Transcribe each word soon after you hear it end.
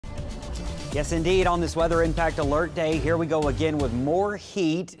Yes, indeed. On this weather impact alert day, here we go again with more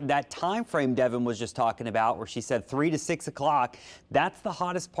heat. That time frame Devin was just talking about, where she said 3 to 6 o'clock, that's the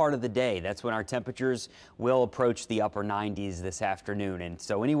hottest part of the day. That's when our temperatures will approach the upper 90s this afternoon. And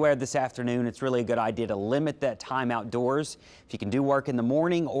so anywhere this afternoon, it's really a good idea to limit that time outdoors. If you can do work in the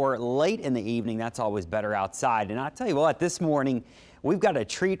morning or late in the evening, that's always better outside. And I'll tell you what, this morning, we've got a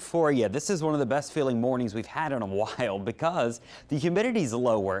treat for you. This is one of the best feeling mornings we've had in a while because the humidity is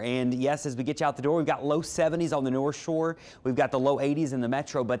lower. And yes, as we get you out the door, we've got low 70s on the North Shore. We've got the low 80s in the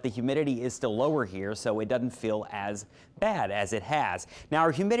metro, but the humidity is still lower here, so it doesn't feel as bad as it has. Now,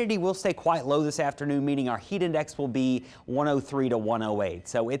 our humidity will stay quite low this afternoon, meaning our heat index will be 103 to 108.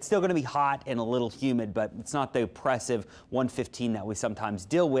 So it's still going to be hot and a little humid, but it's not the oppressive 115 that we sometimes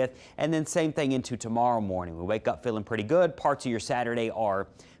deal with. And then same thing into tomorrow morning. We wake up feeling pretty good. Parts of your Saturday are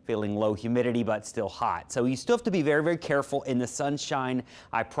feeling low humidity, but still hot. So you still have to be very, very careful in the sunshine.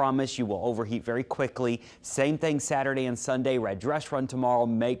 I promise you will overheat very quickly. Same thing Saturday and Sunday. Red dress run tomorrow.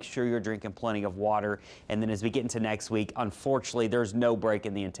 Make sure you're drinking plenty of water. And then as we get into next week, unfortunately, there's no break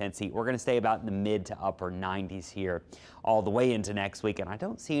in the intense heat. We're going to stay about in the mid to upper 90s here all the way into next week. And I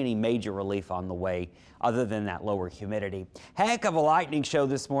don't see any major relief on the way other than that lower humidity. Heck of a lightning show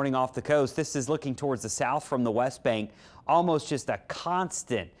this morning off the coast. This is looking towards the south from the West Bank. Almost just a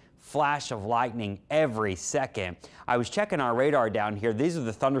constant flash of lightning every second. I was checking our radar down here. These are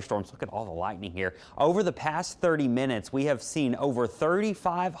the thunderstorms. Look at all the lightning here. Over the past 30 minutes, we have seen over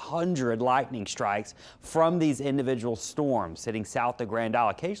 3,500 lightning strikes from these individual storms sitting south of Grand Isle.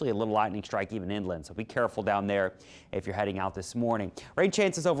 Occasionally a little lightning strike even inland, so be careful down there if you're heading out this morning. Rain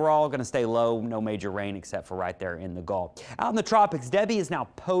chances overall are going to stay low. No major rain except for right there in the Gulf. Out in the tropics, Debbie is now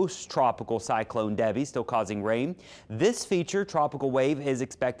post-tropical cyclone Debbie, still causing rain. This feature, tropical wave, is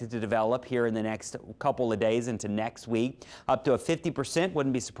expected to develop here in the next couple of days into next week, up to a 50%.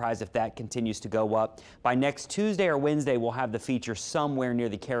 Wouldn't be surprised if that continues to go up. By next Tuesday or Wednesday, we'll have the feature somewhere near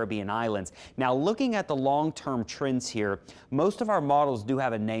the Caribbean islands. Now, looking at the long-term trends here, most of our models do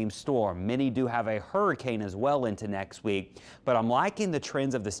have a named storm. Many do have a hurricane as well into next week, but I'm liking the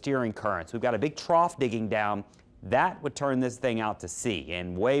trends of the steering currents. We've got a big trough digging down. That would turn this thing out to sea,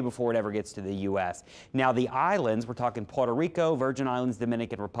 and way before it ever gets to the U.S. Now, the islands, we're talking Puerto Rico, Virgin Islands,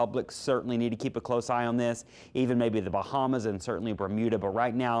 Dominican Republic, certainly need to keep a close eye on this, even maybe the Bahamas and certainly Bermuda. But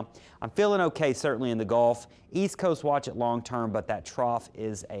right now, I'm feeling okay, certainly in the Gulf. East Coast, watch it long term, but that trough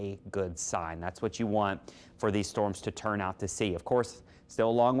is a good sign. That's what you want for these storms to turn out to sea. Of course, still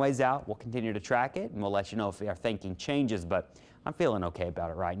a long ways out. We'll continue to track it, and we'll let you know if our thinking changes, but I'm feeling okay about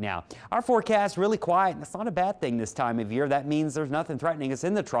it right now. Our forecast really quiet, and that's not a bad thing this time of year. That means there's nothing threatening us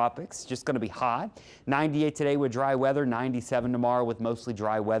in the tropics. It's just going to be hot. 98 today with dry weather, 97 tomorrow with mostly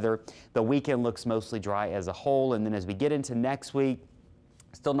dry weather. The weekend looks mostly dry as a whole, and then as we get into next week,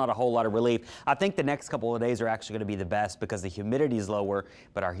 still not a whole lot of relief. I think the next couple of days are actually going to be the best because the humidity is lower,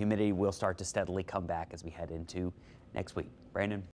 but our humidity will start to steadily come back as we head into next week. Brandon?